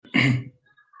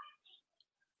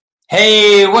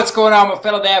Hey, what's going on, my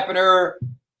fellow Dapper?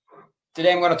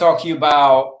 Today I'm going to talk to you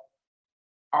about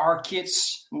our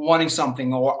kids wanting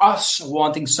something or us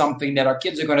wanting something that our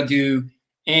kids are going to do,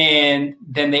 and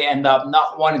then they end up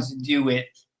not wanting to do it.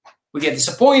 We get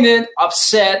disappointed,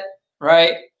 upset,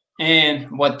 right?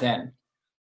 And what then?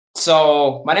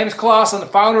 So, my name is Klaas. I'm the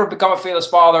founder of Become a Fearless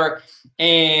Father,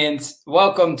 and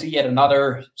welcome to yet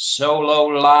another solo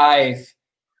live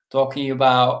talking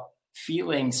about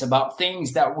feelings, about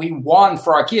things that we want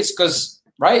for our kids. Because,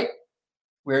 right,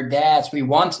 we're dads, we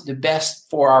want the best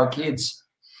for our kids.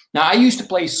 Now, I used to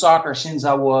play soccer since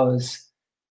I was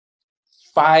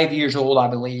 5 years old, I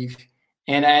believe.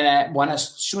 And as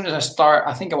soon as I start,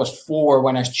 I think I was 4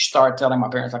 when I started telling my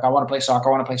parents, like, I want to play soccer,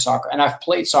 I want to play soccer. And I've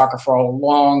played soccer for a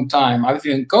long time. I've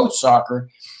even coached soccer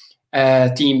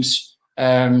teams,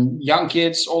 young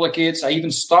kids, older kids. I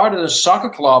even started a soccer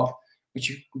club,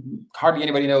 which hardly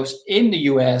anybody knows, in the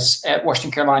US at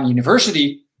Western Carolina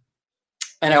University.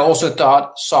 And I also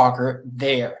taught soccer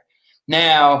there.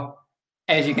 Now,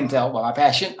 as you can tell by my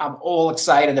passion, I'm all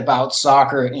excited about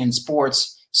soccer and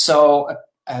sports. So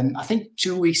I think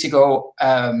 2 weeks ago,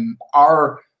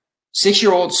 our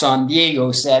 6-year-old son,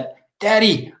 Diego, said,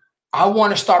 "Daddy, I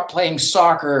want to start playing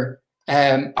soccer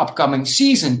upcoming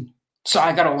season." So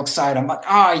I got all excited. I'm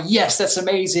like, yes, that's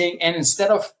amazing. And instead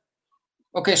of,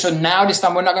 okay, so now this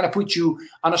time we're not going to put you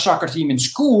on a soccer team in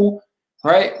school,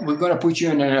 right? We're going to put you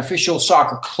in an official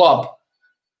soccer club.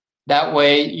 That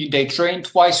way they train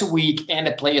twice a week and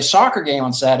they play a soccer game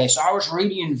on Saturday. So I was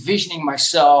really envisioning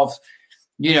myself,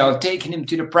 taking him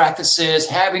to the practices,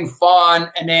 having fun,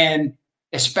 and then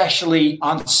especially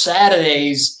on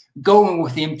Saturdays, going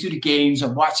with him to the games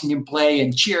and watching him play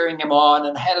and cheering him on,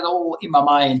 and I had it all in my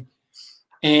mind.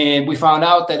 And we found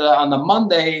out that on the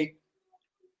Monday,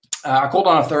 I called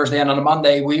on a Thursday, and on a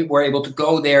Monday, we were able to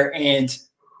go there and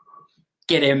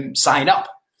get him signed up,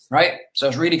 right? So I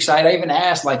was really excited. I even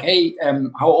asked, like, hey,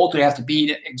 how old do you have to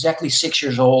be? Exactly 6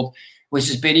 years old, which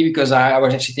is pity because I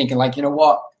was actually thinking, like, you know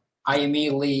what? I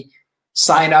immediately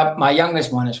signed up my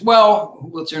youngest one as well, who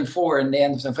will turn 4 in the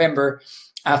end of November.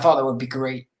 I thought that would be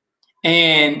great.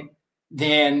 And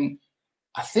then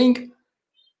I think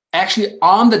actually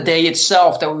on the day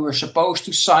itself that we were supposed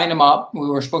to sign him up, in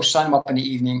the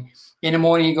evening. In the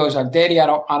morning, he goes like, "Daddy, I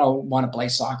don't want to play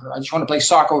soccer. I just want to play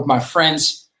soccer with my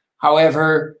friends.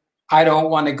 However, I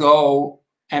don't want to go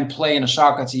and play in a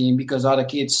soccer team because other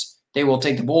kids, they will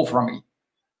take the ball from me,"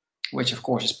 which of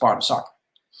course is part of soccer.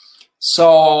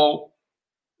 So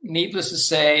needless to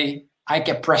say, I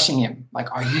kept pressing him.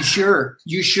 Like, "Are you sure?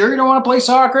 You sure you don't want to play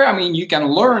soccer? I mean, you can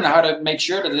learn how to make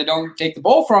sure that they don't take the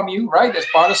ball from you, right?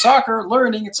 That's part of soccer,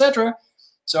 learning, etc.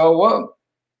 So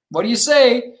what do you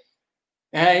say?"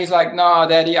 And he's like, "No,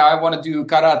 Daddy, I want to do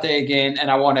karate again, and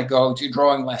I want to go to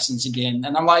drawing lessons again."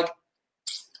 And I'm like,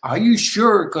 "Are you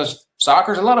sure? Because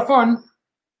soccer is a lot of fun,"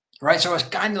 right? So I was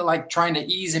kind of like trying to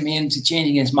ease him into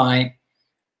changing his mind,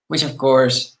 which of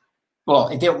course, well,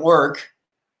 it did work.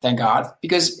 Thank God,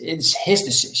 because it's his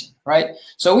decision, right?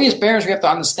 So we as parents, we have to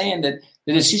understand that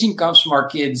the decision comes from our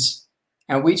kids,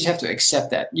 and we just have to accept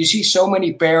that. You see so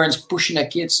many parents pushing their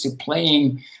kids to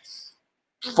playing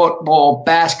football,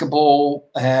 basketball,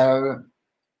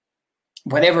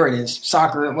 whatever it is,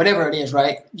 soccer, whatever it is,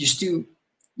 right? Just to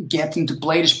get them to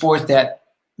play the sport that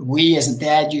we as a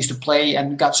dad used to play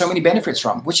and got so many benefits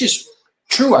from, which is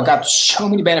true. I got so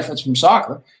many benefits from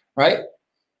soccer, right?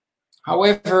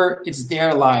 However, it's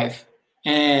their life,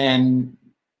 and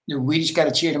we just got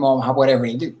to cheer them on, whatever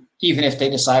they do. Even if they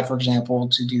decide, for example,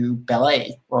 to do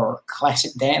ballet or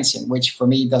classic dancing, which for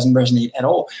me doesn't resonate at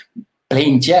all.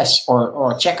 Playing chess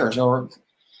or checkers or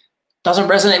doesn't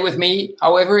resonate with me.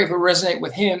 However, if it resonates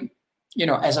with him,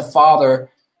 as a father,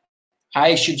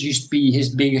 I should just be his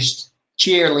biggest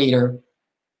cheerleader,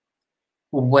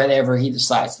 whatever he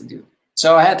decides to do.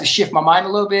 So I had to shift my mind a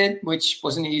little bit, which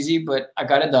wasn't easy, but I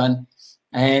got it done.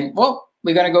 And, well,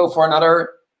 we're going to go for another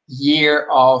year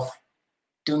of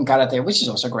doing karate, which is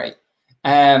also great.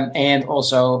 And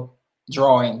also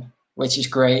drawing, which is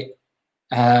great,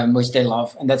 which they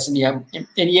love. And that's in the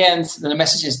end, the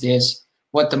message is this.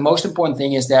 What the most important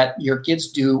thing is that your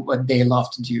kids do what they love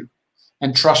to do.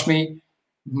 And trust me,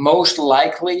 most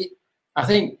likely, I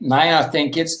think 9 out of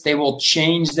 10 kids, they will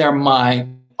change their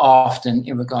mind often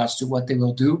in regards to what they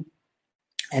will do.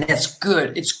 And that's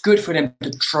good. It's good for them to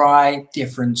try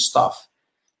different stuff,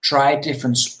 try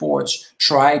different sports,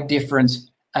 try different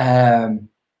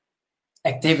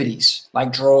activities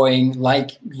like drawing,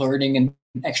 like learning an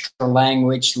extra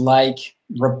language, like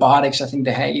robotics, I think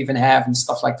they even have, and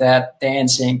stuff like that,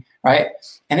 dancing, right?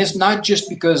 And it's not just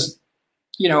because,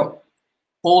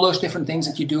 all those different things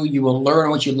that you do, you will learn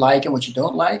what you like and what you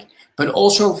don't like, but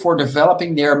also for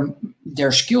developing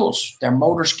their skills, their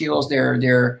motor skills,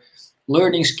 their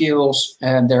learning skills,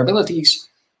 and their abilities.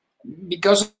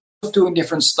 Because of doing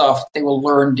different stuff, they will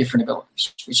learn different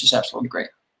abilities, which is absolutely great.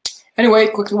 Anyway,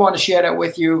 quickly want to share that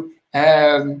with you.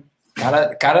 Karate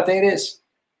it is.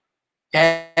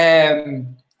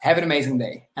 Have an amazing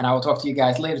day. And I will talk to you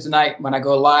guys later tonight when I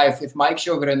go live with Mike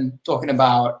Sjogren talking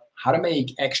about how to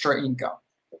make extra income.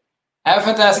 Have a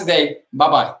fantastic day.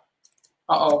 Bye-bye.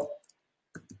 Uh-oh.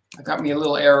 I got me a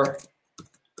little error.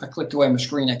 I clicked away my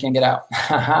screen. I can't get out.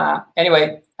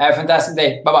 Anyway, have a fantastic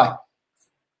day. Bye-bye.